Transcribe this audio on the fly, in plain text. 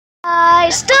Hi,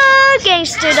 Still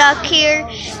Gangster Duck here,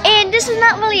 and this is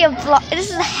not really a vlog. This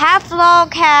is a half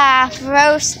vlog, half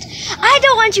roast. I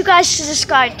don't want you guys to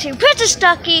subscribe to Princess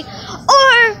Ducky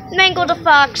or Mango the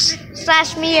Fox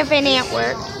 / me if it ain't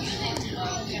work.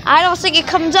 I don't think it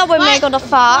comes up with Mango the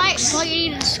Fox. But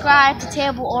you need to subscribe to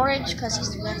Table Orange because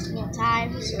he's the best of all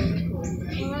time. So.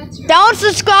 Don't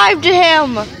subscribe to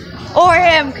him or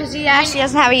him because he actually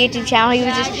doesn't have a YouTube channel.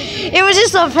 It was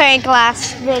just a prank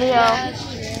last video.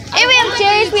 And we have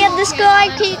Jerry's, we have this girl, I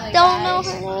don't know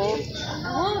her name.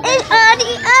 And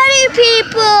other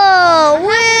people!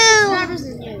 Woo!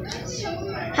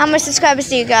 How many subscribers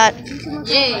do you got?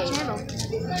 Yeah.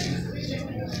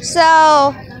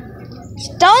 So,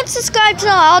 don't subscribe to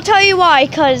them. I'll tell you why.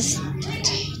 Because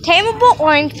Tameable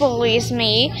Orange bullies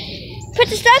me.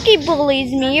 Princess Ducky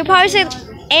bullies me. You probably say,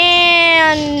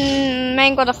 and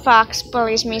Mango the Fox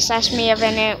bullies me / me if it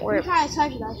ain't work.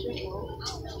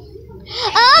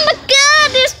 Oh my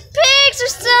god, there's pigs or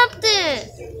something!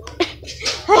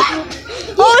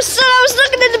 Oh son, I was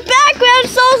looking in the background,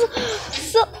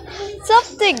 saw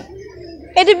something.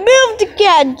 And it moved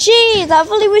again. Jeez, I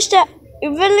really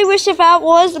wish if that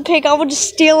was the pig, I would just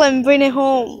steal it and bring it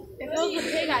home. If it was a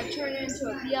pig, I'd turn it into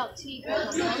a BLT.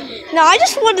 No, I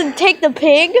just wanted to take the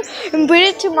pig and bring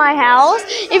it to my house.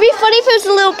 It'd be funny if it was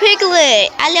a little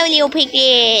piglet. Hello, little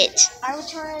piglet. I would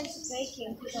turn it into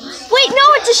bacon. Wait,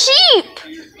 no, it's a sheep.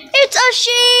 It's a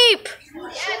sheep.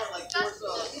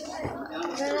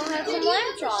 Then I'll have some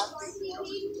lamb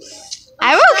chops.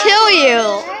 I will kill you.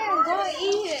 Go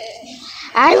eat it.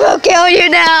 I will kill you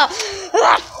now.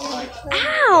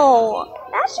 Ow.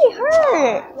 That actually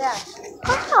hurt. Yeah.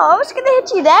 Wow, I was going to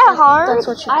hit you that hard. That's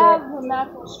what you do. I have the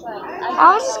natural strength.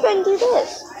 I was just going to do this.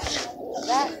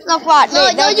 Look what? No,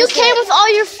 you came with all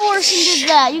your force and did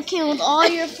that. You came with all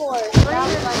your force.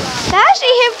 That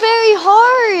actually hit very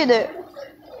hard.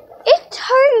 It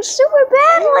hurt super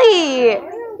badly.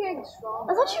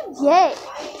 I thought you gay.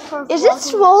 Is it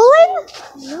swollen?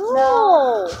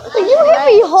 No. But you hit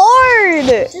me hard.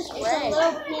 It's just a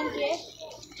little pinkish.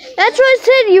 That's what I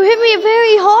said. You hit me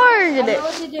very hard. I know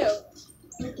what to do.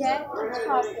 Get the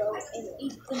taco and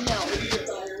eat the milk.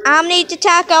 I'm gonna eat the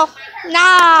taco.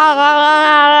 Nah.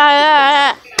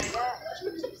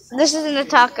 This isn't a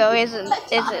taco, is it?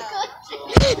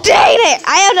 Dang it!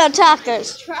 I have no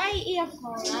tacos. Try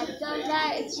earphone. I've done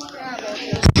that. It's terrible.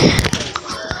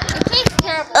 It tastes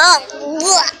terrible.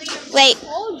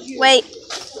 Wait.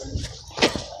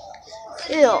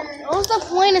 Ew. What's the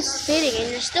point of spitting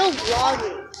and you're still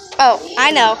vlogging? Oh,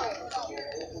 I know.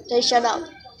 They shut up.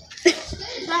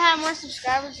 If I have more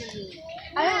subscribers than you.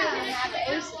 I don't even have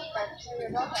 8 subscribers.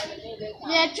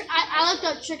 Yeah, I looked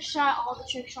up trick shot, all the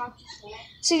trick shots.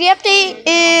 So the update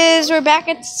is we're back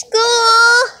at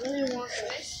school.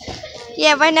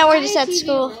 Yeah, right now we're just at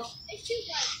school.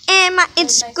 And my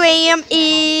Instagram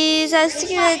is the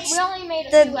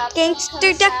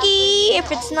Gangster Ducky.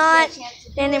 If it's not,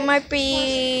 then it might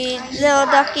be Little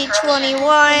Ducky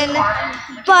 21.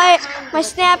 But my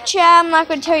Snapchat, I'm not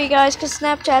going to tell you guys because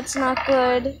Snapchat's not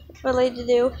good really to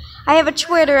do. I have a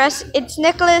Twitter. It's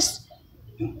Nicholas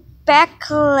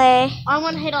Beckley. I'm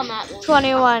going to hit on that one.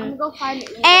 21. I'm going to go find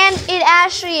it. And it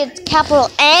actually is capital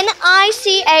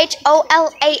NICHOLAS.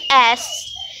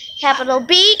 Capital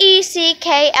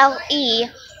BECKLE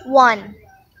 1.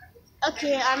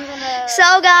 Okay, I'm gonna.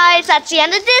 So guys, that's the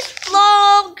end of this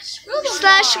vlog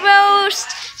 / roast.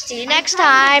 See you next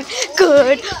time.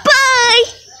 Goodbye.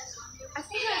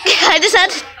 I just had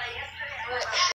to